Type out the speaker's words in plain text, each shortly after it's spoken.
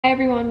Hi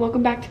everyone,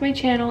 welcome back to my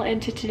channel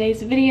and to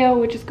today's video,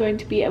 which is going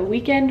to be a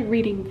weekend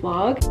reading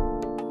vlog.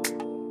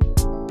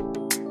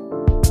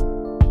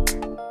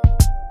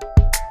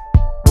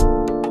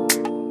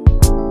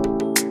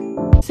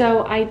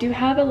 So I do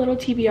have a little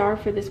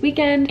TBR for this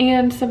weekend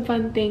and some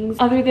fun things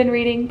other than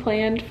reading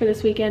planned for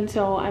this weekend.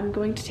 So I'm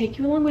going to take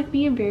you along with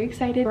me. I'm very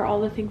excited for all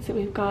the things that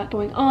we've got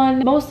going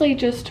on. Mostly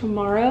just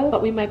tomorrow,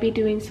 but we might be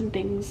doing some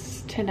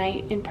things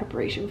tonight in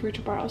preparation for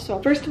tomorrow.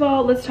 So first of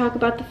all, let's talk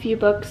about the few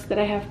books that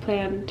I have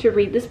planned to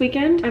read this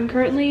weekend. I'm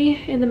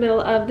currently in the middle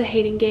of The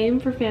Hating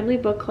Game for Family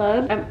Book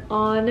Club. I'm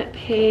on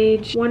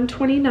page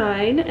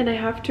 129 and I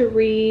have to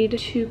read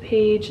to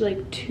page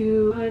like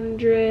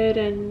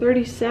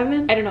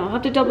 237. I don't know, I'll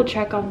have to double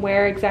check on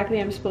where exactly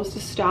I'm supposed to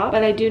stop,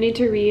 but I do need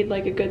to read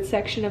like a good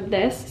section of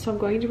this, so I'm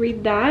going to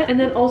read that. And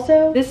then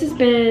also, this has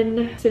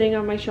been sitting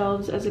on my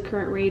shelves as a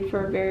current read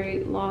for a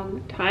very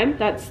long time.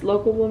 That's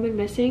Local Woman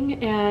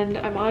Missing, and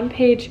I'm on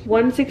page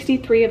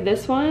 163 of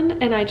this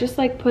one, and I just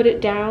like put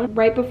it down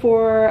right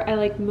before I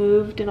like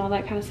moved and all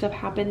that kind of stuff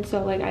happened,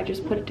 so like I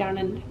just put it down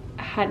and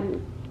hadn't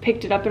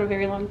picked it up in a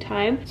very long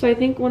time. So I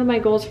think one of my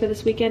goals for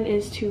this weekend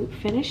is to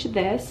finish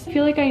this. I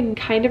feel like I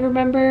kind of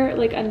remember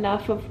like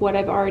enough of what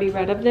I've already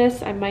read of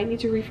this. I might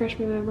need to refresh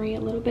my memory a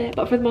little bit,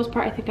 but for the most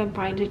part I think I'm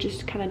fine to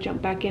just kind of jump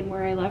back in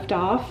where I left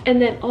off.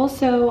 And then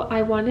also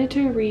I wanted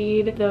to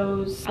read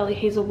those Ellie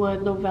Hazelwood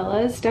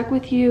novellas, Stuck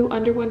With You,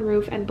 Under One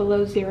Roof, and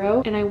Below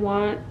Zero, and I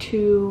want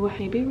to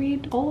maybe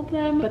read all of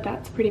them, but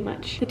that's pretty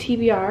much the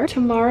TBR.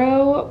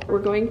 Tomorrow we're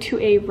going to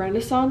a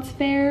Renaissance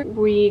fair.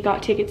 We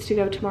got tickets to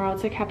go tomorrow.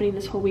 It's like happening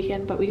this whole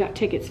weekend, but we got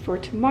tickets for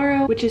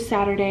tomorrow, which is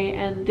Saturday,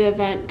 and the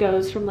event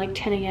goes from like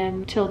 10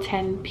 a.m. till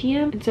 10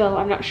 p.m. and so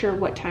I'm not sure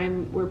what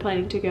time we're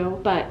planning to go,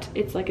 but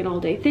it's like an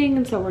all-day thing,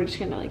 and so we're just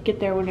gonna like get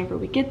there whenever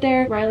we get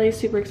there. Riley's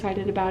super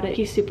excited about it.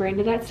 He's super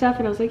into that stuff,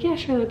 and I was like, yeah,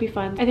 sure, that'd be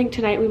fun. I think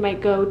tonight we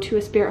might go to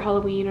a Spirit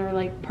Halloween or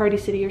like Party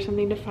City or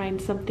something to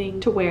find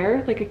something to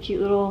wear, like a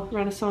cute little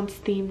Renaissance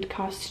themed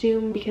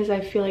costume, because I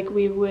feel like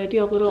we would be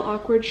a little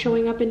awkward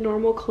showing up in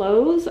normal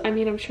clothes. I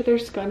mean, I'm sure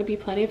there's gonna be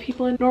plenty of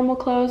people in normal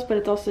clothes, but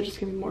it's also just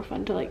gonna be more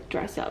fun to like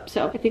dress up.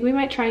 So I think we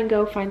might try and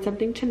go find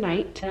something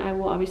tonight, and I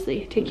will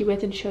obviously take you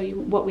with and show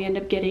you what we end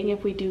up getting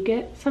if we do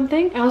get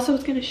something. I also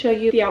was going to show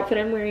you the outfit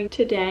I'm wearing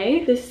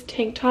today. This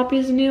tank top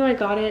is new. I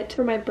got it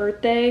for my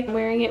birthday. I'm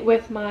wearing it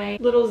with my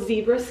little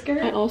zebra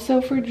skirt. I also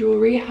for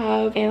jewelry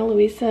have Ana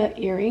Luisa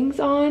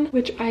earrings on,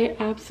 which I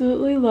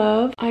absolutely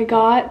love. I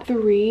got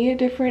 3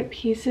 different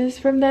pieces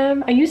from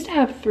them. I used to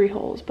have 3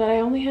 holes, but I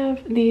only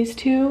have these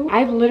 2.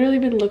 I've literally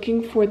been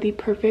looking for the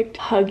perfect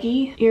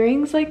huggy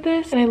earrings like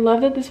this, and I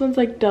love that this one's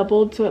like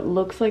doubled so it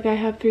looks like I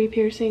have 3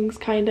 piercings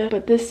kinda,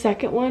 but this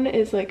second one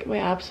is like my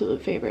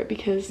absolute favorite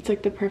because it's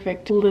like the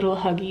perfect little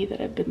huggy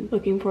that I've been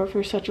looking for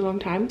such a long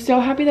time. So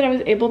happy that I was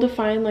able to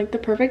find like the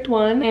perfect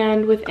one,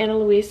 and with Ana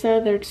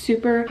Luisa they're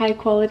super high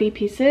quality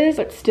pieces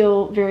but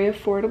still very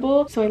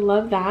affordable, so I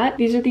love that.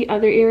 These are the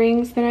other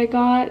earrings that I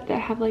got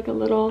that have like a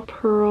little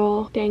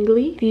pearl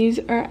dangly. These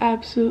are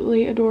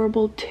absolutely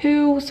adorable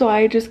too, so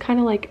I just kind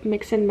of like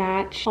mix and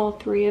match all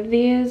 3 of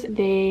these.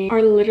 They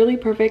are literally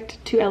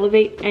perfect to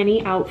elevate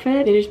any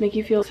outfit. They just make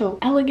you feel so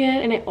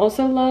elegant, and I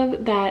also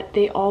love that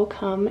they all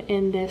come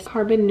in this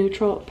carbon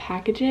neutral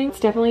packaging. It's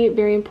definitely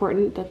very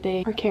important that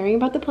they are caring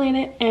about the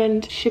planet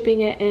and shipping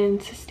it in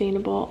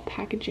sustainable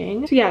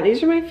packaging. So yeah,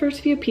 these are my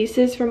first few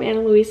pieces from Ana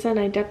Luisa, and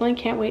I definitely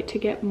can't wait to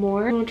get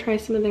more. I'm gonna try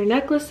some of their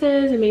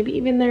necklaces and maybe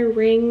even their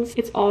rings.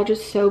 It's all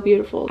just so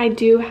beautiful. I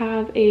do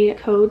have a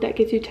code that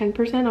gets you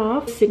 10%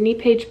 off, Sydney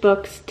Page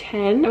Books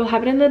 10. I will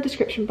have it in the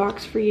description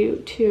box for you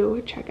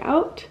to check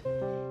out.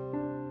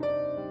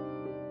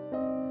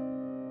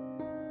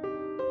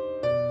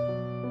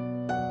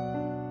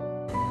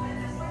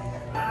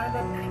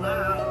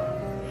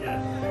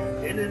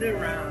 In and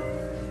around.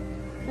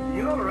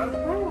 You're a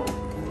fool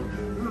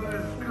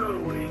who's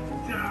going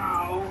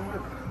down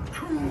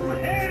to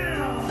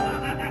hell.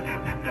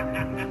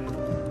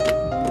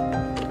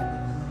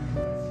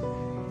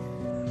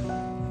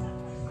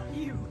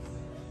 You.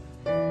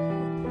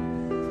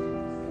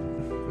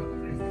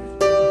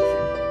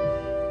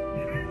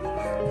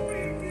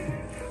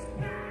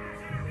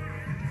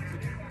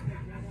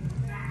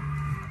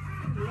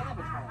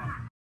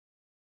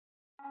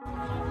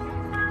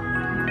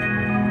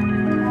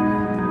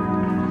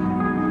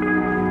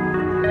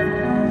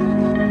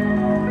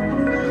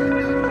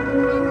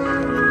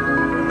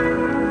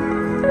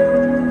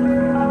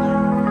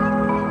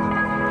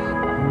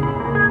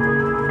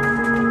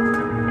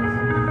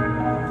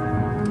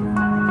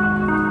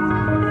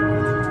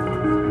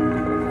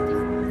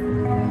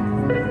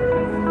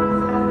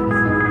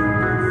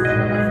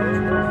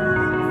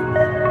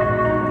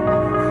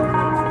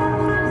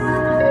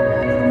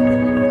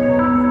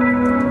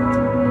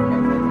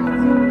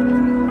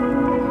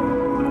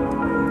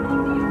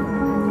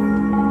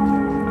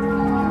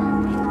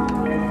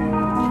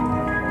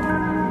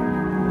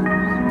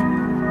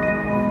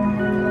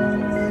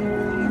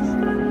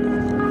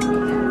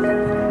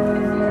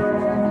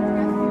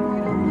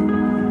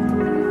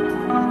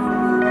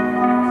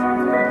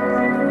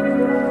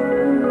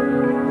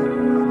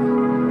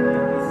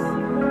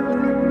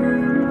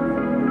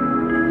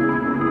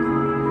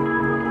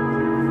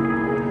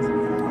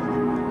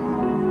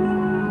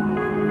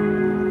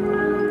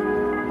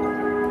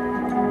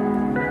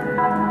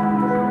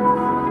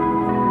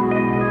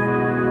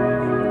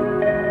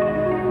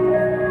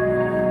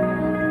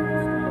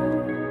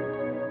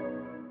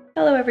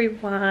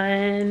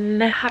 everyone.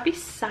 Happy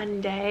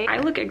Sunday. I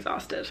look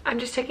exhausted. I'm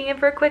just checking in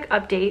for a quick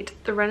update.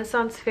 The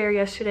Renaissance Fair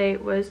yesterday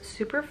was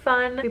super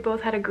fun. We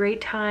both had a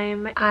great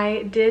time.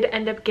 I did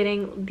end up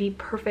getting the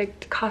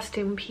perfect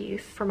costume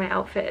piece for my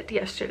outfit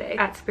yesterday.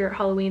 At Spirit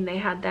Halloween, they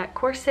had that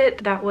corset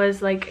that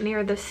was like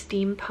near the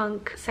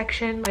steampunk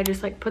section. I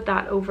just like put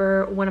that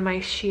over one of my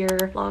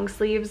sheer long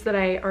sleeves that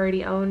I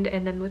already owned,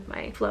 and then with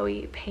my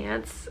flowy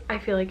pants. I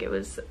feel like it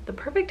was the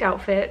perfect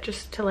outfit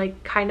just to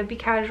like kind of be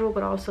casual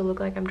but also look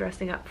like I'm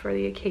dressing up for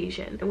the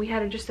occasion. And we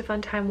had just a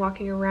fun time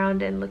walking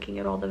around and looking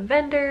at all the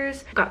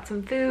vendors. Got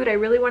some food. I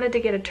really wanted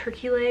to get a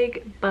turkey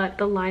leg, but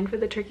the line for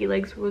the turkey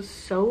legs was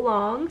so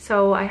long,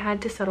 so I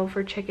had to settle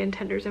for chicken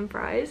tenders and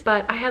fries.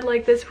 But I had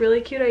like this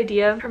really cute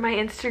idea for my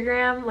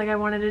Instagram. Like I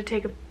wanted to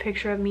take a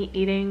picture of me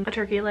eating a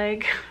turkey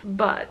leg,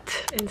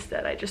 but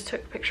instead I just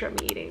took a picture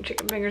of me eating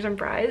chicken fingers and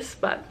fries.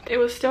 But it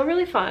was still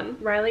really fun.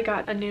 Riley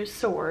got a new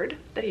sword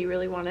that he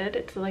really wanted.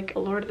 It's like a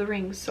Lord of the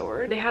Rings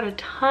sword. They had a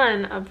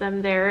ton of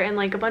them there and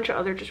like a bunch of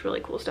other just really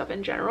cool stuff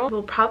in general.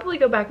 We'll probably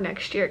go back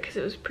next year because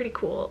it was pretty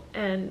cool,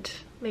 and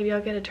maybe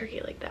I'll get a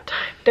turkey like that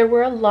time. There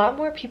were a lot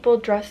more people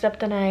dressed up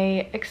than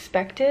I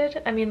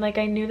expected. I mean, like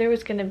I knew there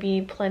was gonna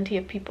be plenty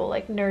of people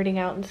like nerding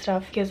out and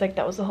stuff because like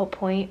that was the whole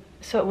point.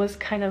 So it was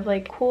kind of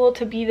like cool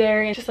to be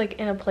there and just like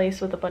in a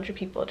place with a bunch of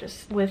people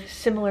just with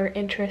similar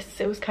interests.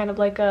 It was kind of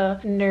like a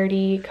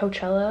nerdy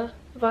Coachella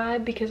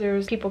vibe because there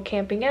was people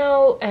camping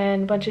out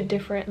and a bunch of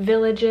different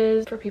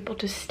villages for people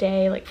to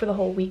stay like for the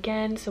whole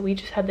weekend. So we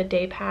just had the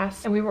day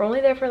pass and we were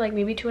only there for like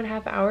maybe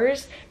 2.5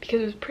 hours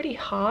because it was pretty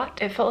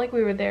hot. It felt like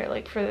we were there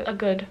like for a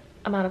good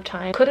amount of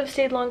time. Could have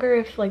stayed longer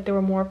if like there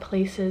were more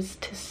places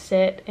to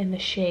sit in the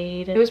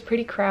shade. It was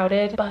pretty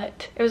crowded,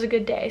 but it was a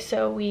good day.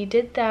 So we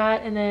did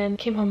that and then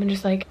came home and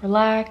just like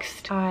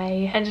relaxed.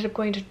 I ended up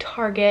going to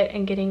Target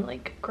and getting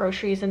like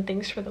groceries and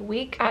things for the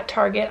week. At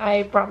Target,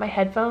 I brought my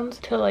headphones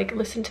to like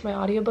listen to my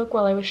audiobook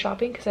while I was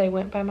shopping because I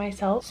went by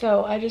myself.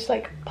 So I just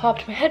like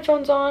popped my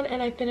headphones on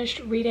and I finished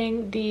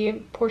reading the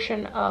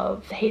portion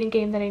of The Hating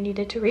Game that I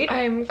needed to read.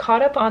 I'm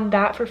caught up on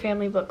that for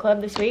Family Book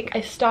Club this week.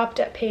 I stopped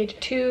at page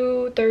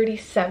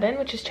 237,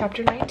 which is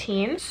chapter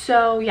 19.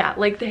 So yeah,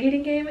 like The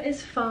Hating Game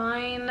is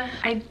fine.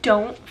 I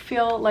don't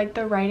feel like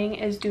the writing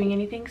is doing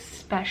anything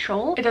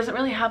special. It doesn't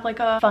really have like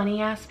a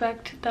funny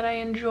aspect that I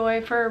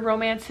enjoy for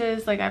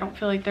romances. Like I don't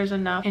feel like there's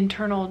enough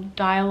internal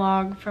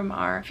dialogue from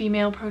our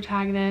female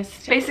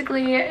protagonist.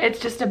 Basically, it's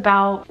just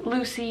about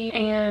Lucy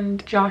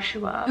and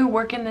Joshua who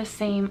work in the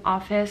same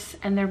office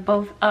and they're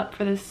both up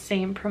for the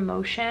same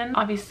promotion.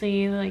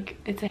 Obviously, like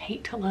it's a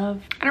hate to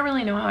love. I don't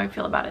really know how I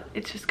feel about it.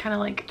 It's just kind of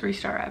like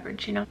 3-star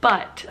average, you know?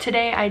 But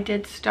today I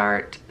did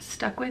start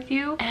Stuck With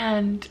You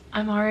and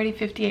I'm already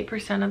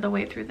 58% of the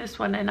way through this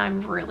one and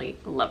I'm really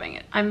loving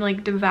it. I'm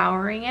like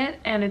devouring it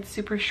and it's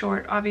super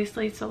short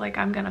obviously, so like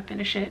I'm gonna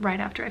finish it right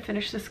after I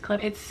finish this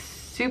clip. It's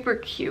super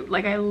cute.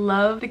 Like I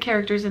love the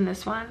characters in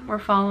this one. We're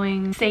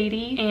following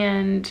Sadie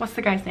and what's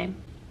the guy's name?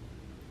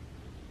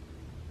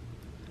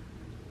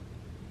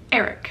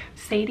 Eric.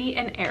 Sadie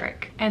and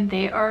Eric, and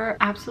they are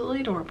absolutely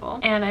adorable.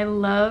 And I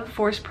love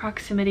forced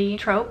proximity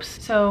tropes.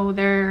 So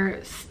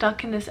they're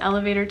stuck in this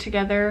elevator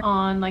together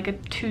on like a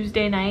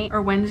Tuesday night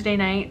or Wednesday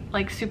night,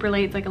 like super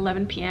late, it's like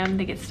 11 p.m.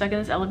 They get stuck in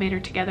this elevator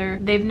together.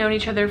 They've known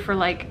each other for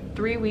like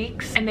 3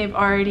 weeks and they've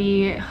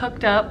already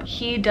hooked up.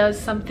 He does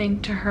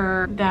something to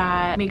her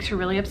that makes her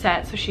really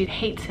upset, so she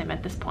hates him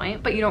at this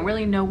point, but you don't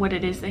really know what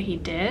it is that he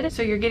did.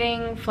 So you're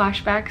getting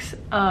flashbacks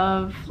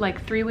of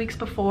like 3 weeks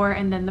before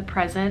and then the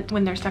present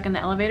when they're stuck in the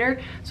elevator.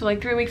 So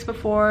like 3 weeks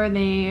before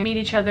they meet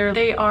each other,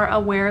 they are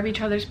aware of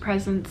each other's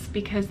presence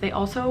because they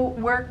also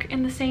work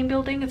in the same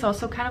building. It's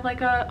also kind of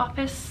like a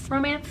office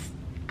romance,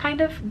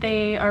 kind of.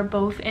 They are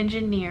both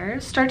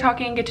engineers. Start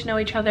talking, get to know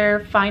each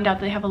other, find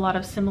out they have a lot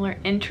of similar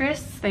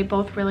interests. They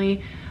both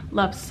really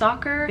love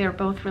soccer. They're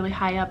both really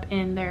high up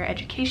in their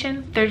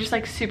education. They're just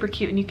like super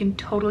cute and you can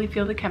totally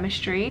feel the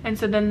chemistry. And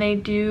so then they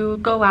do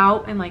go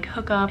out and like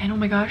hook up, and oh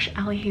my gosh,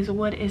 Allie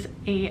Hazelwood is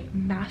a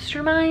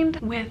mastermind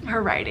with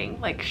her writing.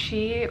 Like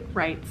she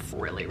writes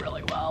really,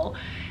 really well.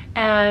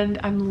 And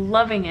I'm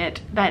loving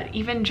it that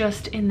even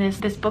just in this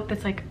book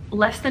that's like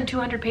less than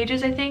 200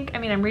 pages, I think. I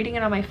mean, I'm reading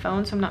it on my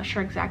phone, so I'm not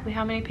sure exactly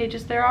how many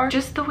pages there are.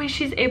 Just the way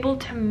she's able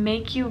to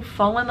make you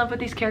fall in love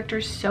with these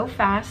characters so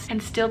fast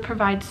and still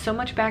provide so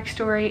much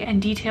backstory and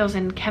details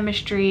and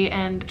chemistry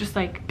and just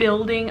like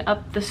building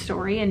up the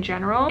story in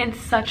general in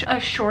such a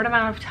short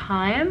amount of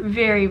time.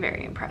 Very,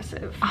 very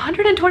impressive.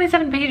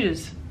 127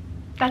 pages.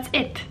 That's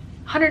it.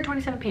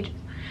 127 pages.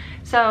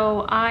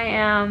 So I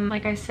am,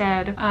 like I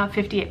said,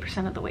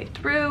 58% of the way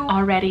through,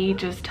 already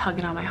just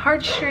tugging on my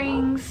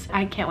heartstrings.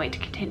 I can't wait to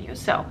continue.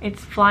 So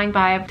it's flying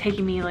by,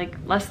 taking me like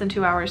less than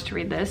 2 hours to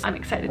read this. I'm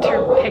excited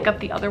to pick up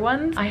the other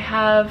ones. I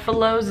have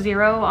Below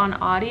Zero on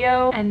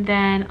audio and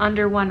then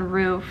Under One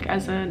Roof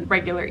as a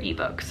regular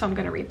ebook. So I'm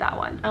gonna read that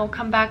one. I'll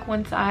come back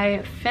once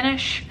I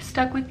finish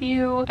Stuck With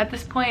You. At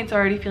this point, it's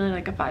already feeling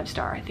like a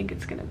 5-star. I think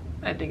it's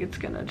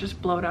gonna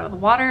just blow it out of the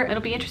water.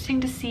 It'll be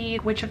interesting to see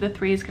which of the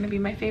 3 is gonna be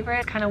my favorite.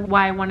 It's kind of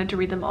why I wanted to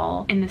read them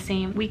all in the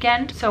same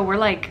weekend. So we're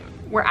like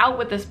we're out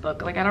with this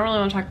book. Like, I don't really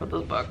want to talk about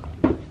this book.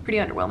 Pretty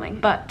underwhelming.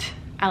 But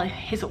Ali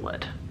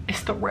Hazelwood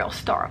is the real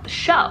star of the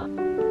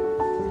show.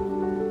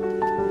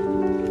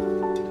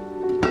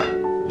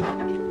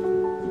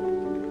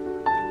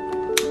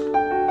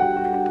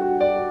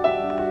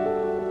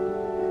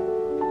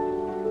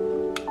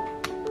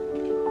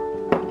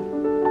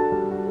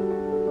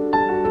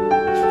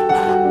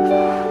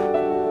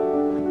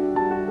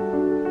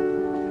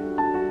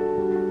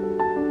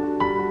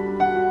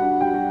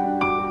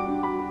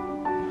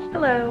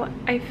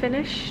 I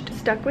finished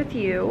Stuck With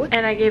You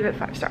and I gave it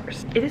 5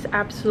 stars. It is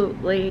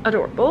absolutely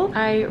adorable.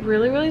 I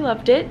really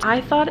loved it.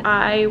 I thought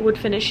I would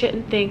finish it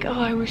and think, oh,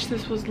 I wish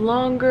this was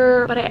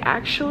longer, but I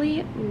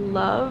actually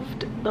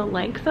loved the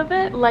length of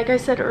it. Like I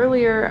said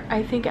earlier,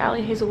 I think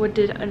Ali Hazelwood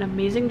did an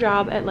amazing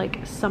job at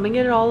like summing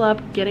it all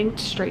up, getting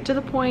straight to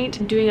the point,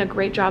 and doing a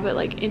great job at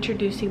like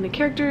introducing the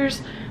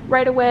characters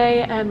right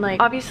away. And like,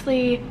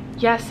 obviously,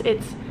 yes,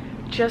 it's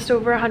just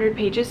over 100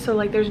 pages, so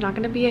like there's not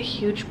going to be a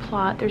huge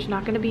plot, there's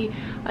not going to be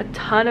a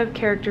ton of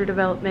character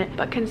development,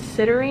 but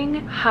considering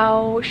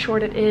how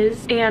short it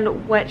is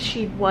and what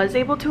she was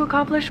able to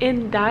accomplish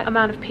in that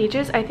amount of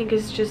pages, I think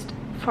is just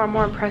far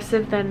more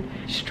impressive than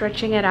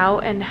stretching it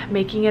out and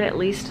making it at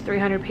least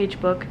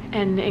 300-page book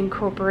and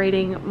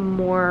incorporating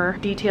more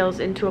details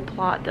into a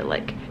plot that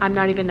like I'm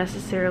not even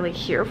necessarily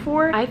here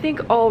for. I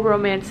think all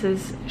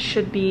romances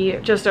should be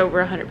just over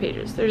 100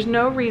 pages. There's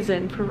no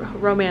reason for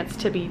romance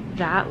to be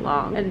that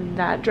long and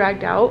that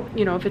dragged out,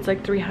 you know, if it's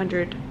like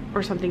 300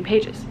 or something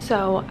pages.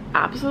 So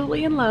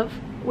absolutely in love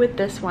with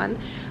this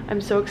one. I'm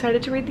so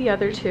excited to read the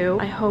other two.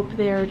 I hope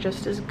they're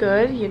just as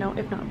good, you know,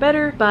 if not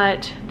better,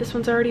 but this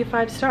one's already a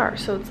 5-star,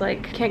 so it's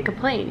like, can't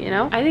complain, you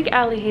know? I think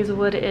Ali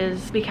Hazelwood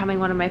is becoming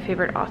one of my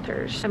favorite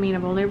authors. I mean,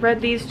 I've only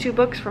read these 2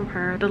 books from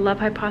her, The Love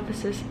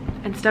Hypothesis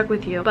and Stuck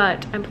With You,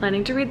 but I'm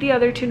planning to read the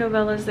other 2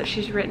 novellas that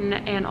she's written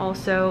and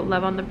also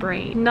Love on the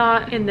Brain.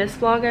 Not in this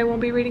vlog, I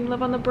won't be reading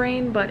Love on the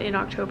Brain, but in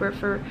October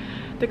for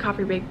the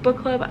Coffee Break Book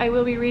Club, I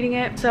will be reading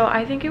it. So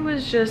I think it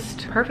was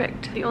just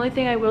perfect. The only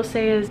thing I will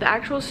say is the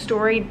actual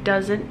story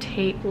doesn't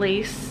take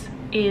place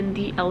in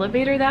the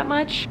elevator that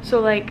much. So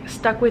like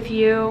Stuck With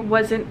You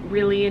wasn't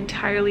really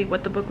entirely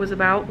what the book was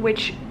about,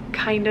 which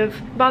kind of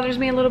bothers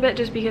me a little bit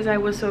just because I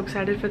was so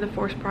excited for the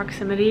forced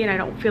proximity and I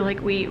don't feel like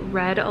we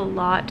read a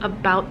lot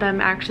about them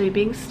actually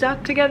being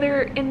stuck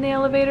together in the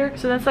elevator.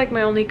 So that's like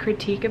my only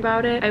critique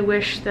about it. I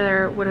wish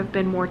there would have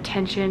been more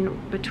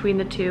tension between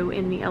the two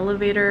in the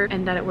elevator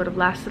and that it would have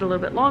lasted a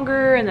little bit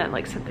longer and that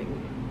like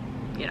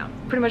something, you know,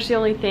 pretty much the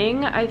only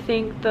thing. I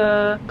think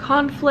the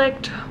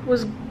conflict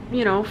was,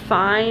 you know,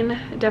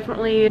 fine,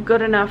 definitely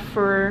good enough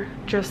for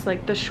just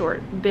like the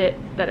short bit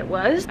that it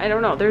was. I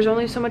don't know, there's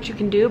only so much you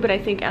can do, but I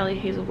think Ali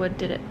Hazelwood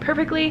did it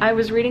perfectly. I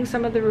was reading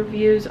some of the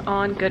reviews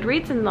on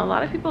Goodreads and a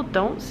lot of people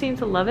don't seem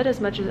to love it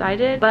as much as I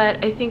did,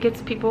 but I think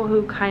it's people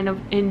who kind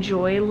of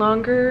enjoy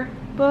longer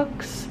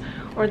books,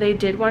 or they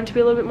did want it to be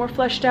a little bit more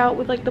fleshed out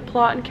with like the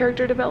plot and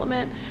character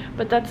development,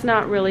 but that's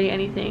not really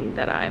anything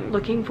that I'm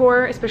looking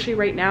for, especially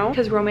right now,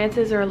 because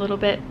romances are a little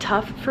bit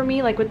tough for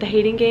me. Like with The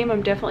Hating Game,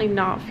 I'm definitely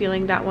not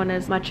feeling that one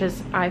as much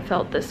as I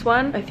felt this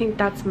one. I think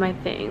that's my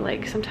thing.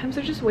 Like sometimes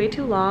they're just way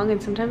too long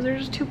and sometimes they're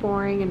just too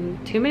boring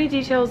and too many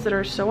details that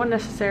are so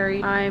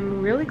unnecessary.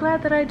 I'm really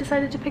glad that I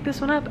decided to pick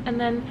this one up, and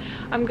then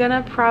I'm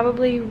gonna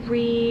probably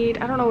read,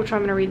 I don't know which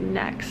one I'm gonna read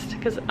next,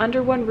 because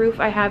Under One Roof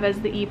I have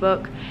as the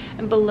ebook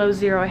and Below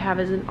Zero I have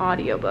as an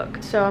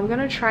audiobook. So I'm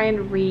gonna try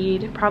and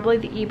read probably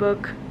the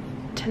ebook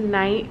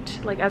tonight,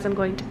 like as I'm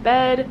going to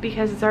bed,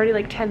 because it's already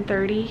like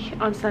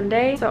 10:30 on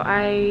Sunday, so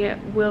I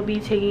will be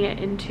taking it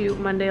into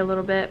Monday a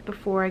little bit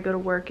before I go to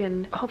work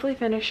and hopefully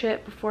finish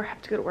it before I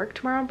have to go to work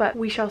tomorrow, but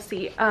we shall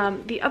see.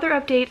 The other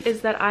update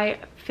is that I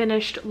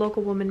finished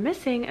Local Woman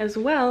Missing as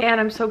well, and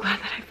I'm so glad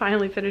that I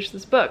finally finished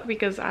this book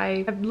because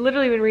I have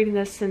literally been reading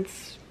this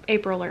since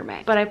April or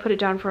May, but I put it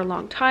down for a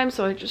long time,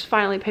 so I just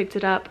finally picked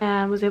it up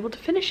and was able to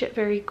finish it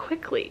very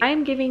quickly. I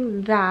am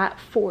giving that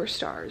 4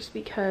 stars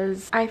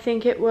because I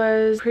think it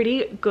was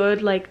pretty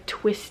good, like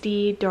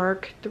twisty,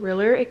 dark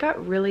thriller. It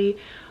got really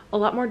a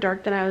lot more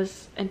dark than I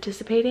was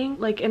anticipating,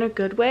 like in a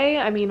good way.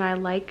 I mean, I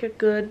like a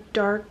good,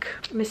 dark,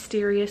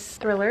 mysterious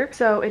thriller,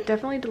 so it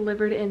definitely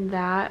delivered in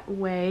that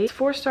way. It's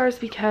 4 stars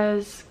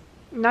because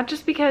not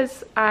just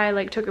because I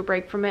like took a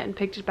break from it and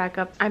picked it back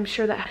up. I'm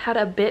sure that had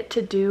a bit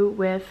to do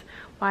with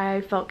why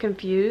I felt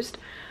confused,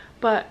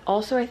 but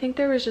also I think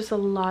there was just a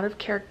lot of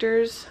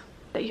characters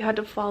that you had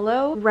to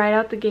follow right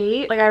out the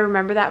gate. Like I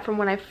remember that from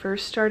when I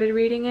first started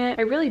reading it.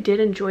 I really did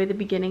enjoy the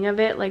beginning of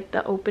it, like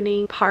the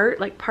opening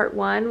part, like part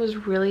 1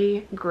 was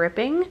really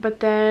gripping, but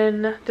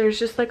then there's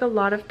just like a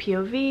lot of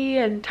POV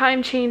and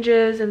time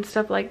changes and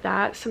stuff like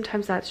that.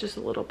 Sometimes that's just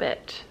a little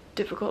bit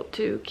difficult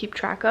to keep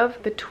track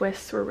of. The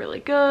twists were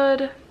really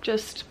good,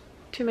 just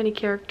too many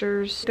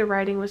characters. The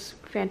writing was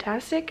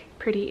fantastic,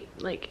 pretty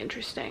like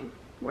interesting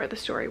where the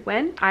story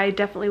went. I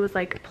definitely was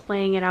like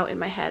playing it out in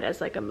my head as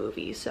like a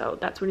movie, so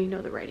that's when you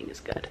know the writing is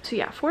good. So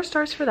yeah, 4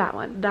 stars for that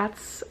one.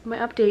 That's my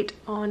update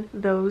on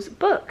those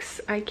books.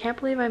 I can't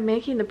believe I'm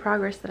making the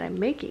progress that I'm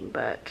making,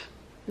 but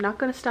not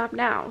gonna stop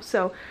now.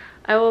 So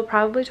I will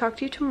probably talk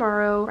to you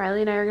tomorrow.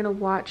 Riley and I are gonna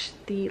watch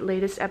the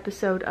latest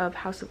episode of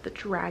House of the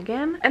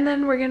Dragon, and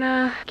then we're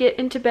gonna get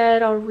into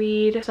bed. I'll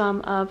read some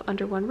of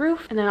Under One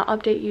Roof, and then I'll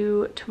update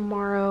you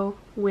tomorrow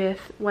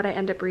with what I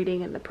end up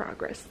reading and the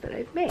progress that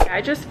I've made. I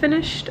just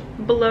finished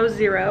Below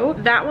Zero.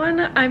 That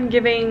one I'm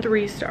giving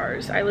 3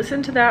 stars. I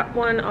listened to that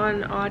one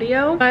on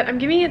audio, but I'm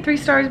giving it 3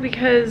 stars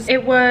because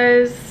it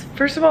was,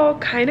 first of all,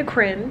 kind of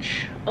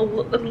cringe. A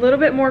little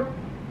bit more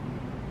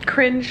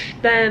cringe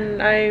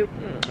than I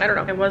don't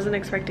know. I wasn't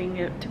expecting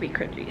it to be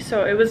cringy.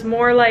 So it was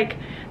more like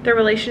their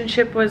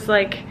relationship was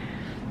like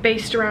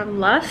based around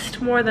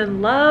lust more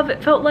than love.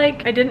 It felt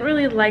like I didn't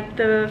really like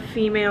the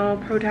female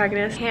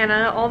protagonist,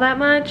 Hannah, all that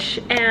much,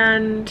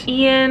 and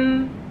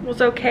Ian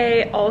was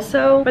okay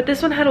also, but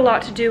this one had a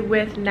lot to do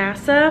with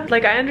NASA.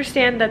 Like, I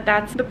understand that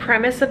that's the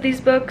premise of these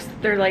books.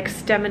 They're like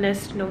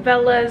STEMinist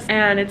novellas,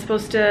 and it's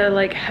supposed to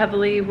like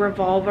heavily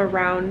revolve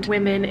around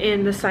women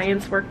in the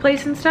science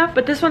workplace and stuff,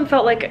 but this one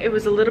felt like it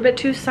was a little bit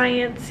too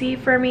science-y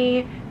for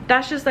me.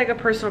 That's just like a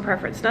personal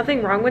preference.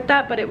 Nothing wrong with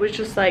that, but it was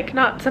just like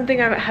not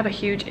something I have a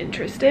huge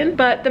interest in.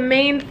 But the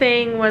main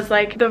thing was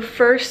like the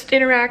first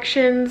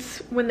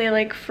interactions when they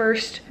like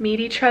first meet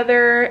each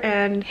other,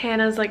 and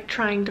Hannah's like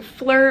trying to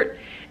flirt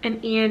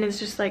and Ian is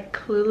just like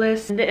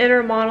clueless. The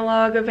inner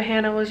monologue of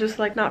Hannah was just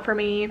like not for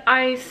me.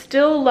 I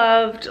still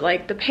loved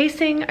like the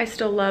pacing. I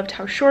still loved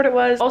how short it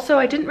was. Also,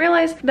 I didn't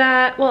realize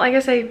that, well, I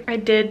guess I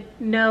did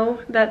know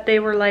that they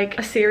were like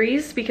a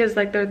series because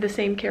like they're the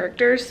same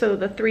characters. So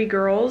the 3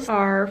 girls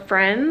are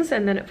friends,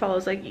 and then it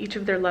follows like each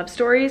of their love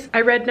stories.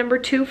 I read number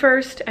 2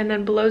 first, and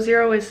then Below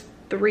Zero is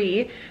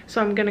 3, so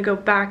I'm gonna go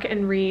back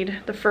and read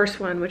the first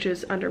one, which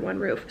is Under One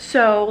Roof.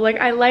 So like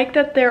I like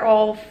that they're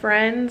all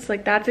friends,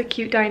 like that's a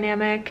cute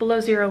dynamic. Below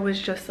Zero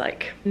was just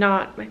like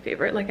not my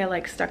favorite. Like I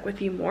like Stuck With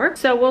You more.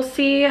 So we'll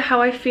see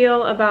how I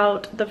feel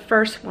about the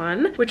first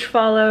one, which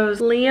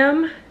follows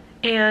Liam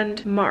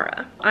and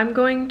Mara. I'm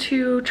going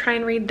to try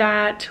and read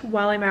that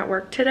while I'm at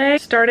work today.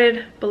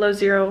 Started Below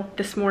Zero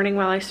this morning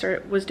while I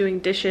was doing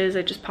dishes.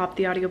 I just popped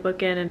the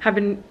audiobook in and have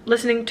been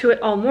listening to it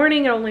all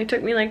morning. It only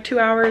took me like 2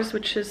 hours,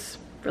 which is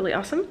really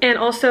awesome. And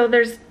also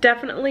there's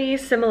definitely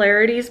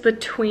similarities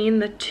between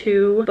the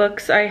 2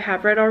 books I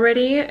have read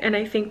already, and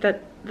I think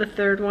that the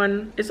third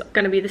one is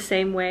gonna be the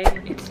same way.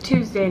 It's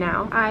Tuesday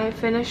now. I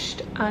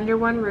finished Under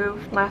One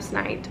Roof last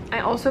night. I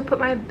also put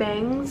my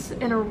bangs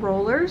in a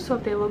roller, so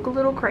if they look a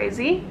little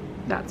crazy,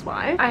 that's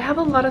why. I have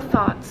a lot of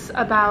thoughts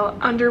about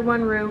Under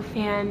One Roof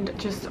and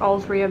just all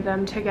 3 of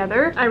them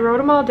together. I wrote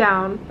them all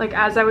down. Like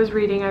as I was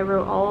reading, I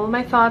wrote all of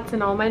my thoughts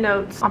and all my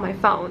notes on my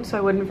phone so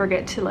I wouldn't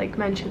forget to like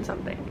mention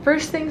something.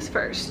 First things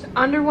first,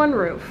 Under One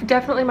Roof,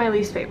 definitely my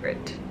least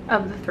favorite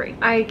of the 3.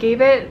 I gave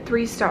it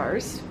 3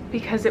 stars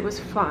because it was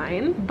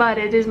fine, but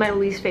it is my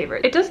least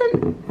favorite. It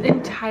doesn't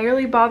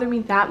entirely bother me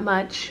that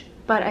much,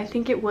 but I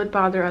think it would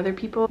bother other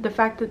people. The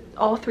fact that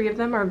all 3 of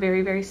them are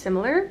very, very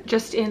similar,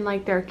 just in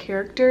like their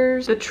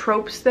characters, the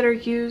tropes that are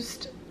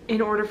used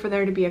in order for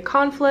there to be a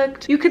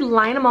conflict. You could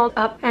line them all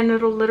up and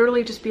it'll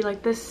literally just be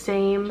like the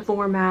same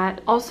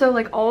format. Also,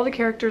 like all the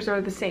characters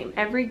are the same.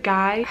 Every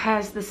guy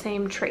has the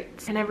same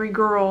traits and every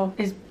girl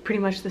is pretty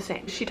much the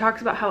same. She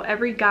talks about how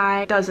every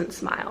guy doesn't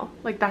smile.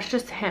 Like that's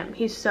just him.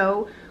 He's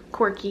so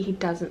quirky, he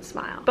doesn't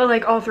smile. But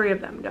like all 3 of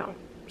them don't.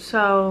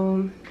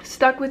 So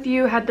Stuck With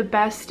You had the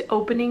best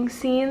opening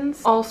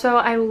scenes. Also,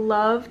 I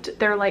loved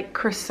their like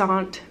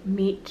croissant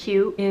meet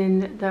cute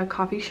in the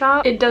coffee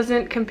shop. It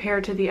doesn't compare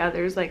to the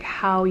others, like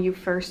how you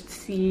first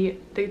see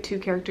the 2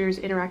 characters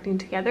interacting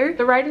together.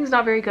 The writing's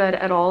not very good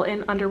at all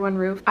in Under One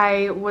Roof.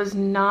 I was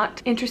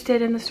not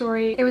interested in the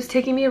story. It was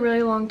taking me a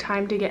really long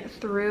time to get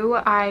through.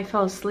 I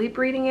fell asleep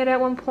reading it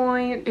at one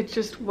point. It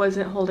just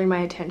wasn't holding my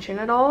attention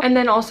at all. And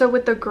then also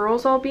with the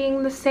girls all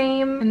being the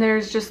same, and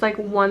there's just like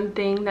one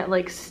thing that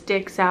like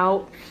sticks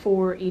out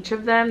for each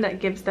of them that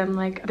gives them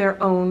like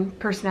their own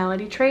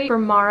personality trait. For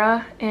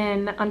Mara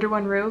in Under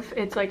One Roof,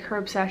 it's like her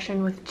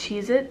obsession with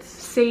Cheez-Its.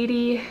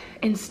 Sadie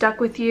in Stuck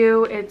With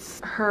You,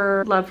 it's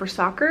her love for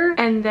soccer.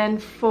 And then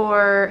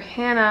for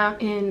Hannah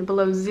in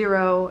Below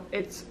Zero,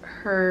 it's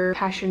her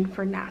passion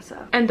for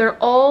NASA. And they're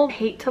all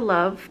hate to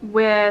love,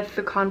 with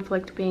the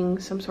conflict being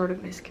some sort of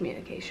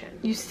miscommunication.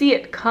 You see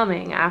it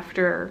coming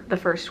after the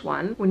first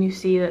one. When you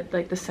see that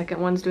like the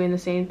second one's doing the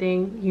same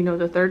thing, you know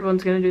the third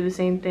one's gonna do the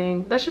same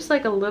thing. That's just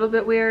like a little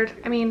bit weird.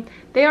 I mean,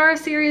 they are a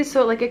series,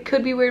 so like it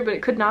could be weird, but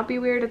it could not be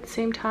weird at the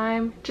same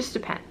time. Just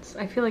depends.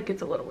 I feel like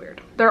it's a little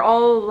weird. They're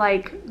all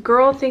like,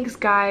 girl thinks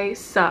guy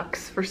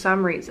sucks for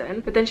some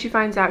reason, but then she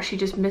finds out she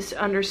just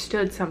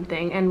misunderstood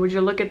something, and would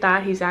you look at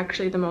that, he's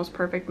actually the most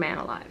perfect man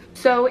alive.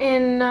 So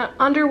in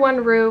Under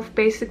One Roof,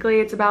 basically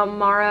it's about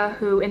Mara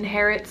who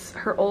inherits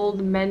her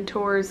old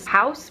mentor's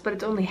house, but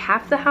it's only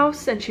half the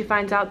house, and she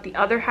finds out the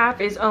other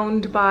half is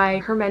owned by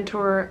her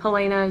mentor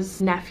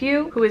Helena's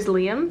nephew, who is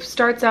Liam.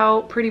 Starts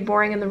out pretty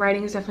boring and the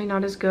writing is definitely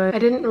not as good. I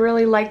didn't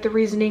really like the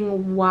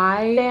reasoning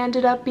why they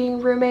ended up being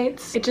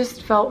roommates. It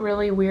just felt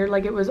really weird,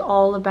 like it was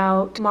all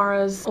about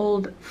Mara's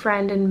old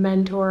friend and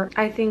mentor.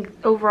 I think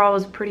overall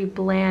was pretty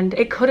bland.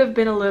 It could have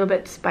been a little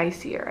bit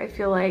spicier. I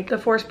feel like the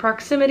forced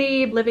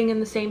proximity, living in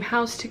the same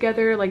house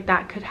together, like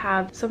that could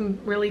have some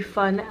really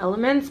fun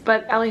elements,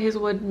 but Allie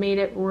Hazelwood made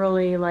it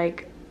really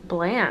like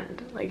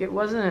bland. Like it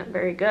wasn't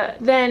very good.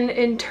 Then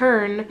in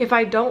turn, if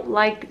I don't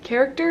like the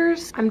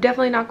characters, I'm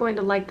definitely not going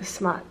to like the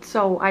smut.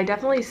 So I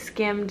definitely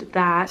skimmed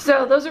that.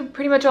 So those are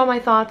pretty much all my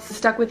thoughts.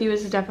 Stuck With You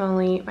is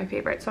definitely my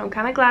favorite. So I'm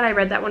kind of glad I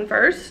read that one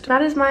first.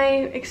 That is my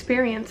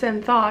experience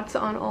and thoughts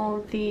on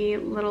all the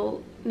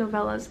little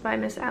novellas by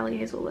Miss Allie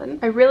Hazelwood.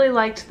 I really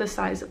liked the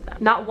size of them.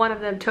 Not one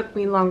of them took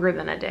me longer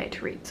than a day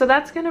to read. So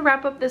that's gonna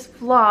wrap up this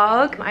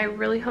vlog. I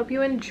really hope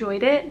you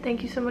enjoyed it.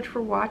 Thank you so much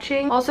for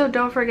watching. Also,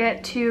 don't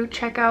forget to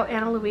check out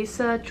Ana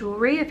Luisa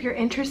jewelry if you're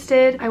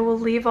interested. I will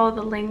leave all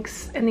the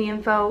links and the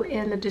info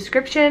in the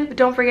description. But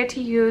don't forget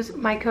to use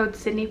my code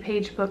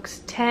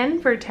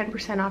SydneyPageBooks10 for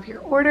 10% off your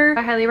order.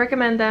 I highly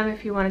recommend them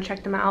if you want to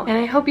check them out. And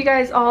I hope you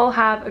guys all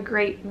have a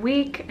great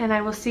week, and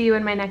I will see you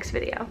in my next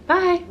video.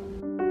 Bye!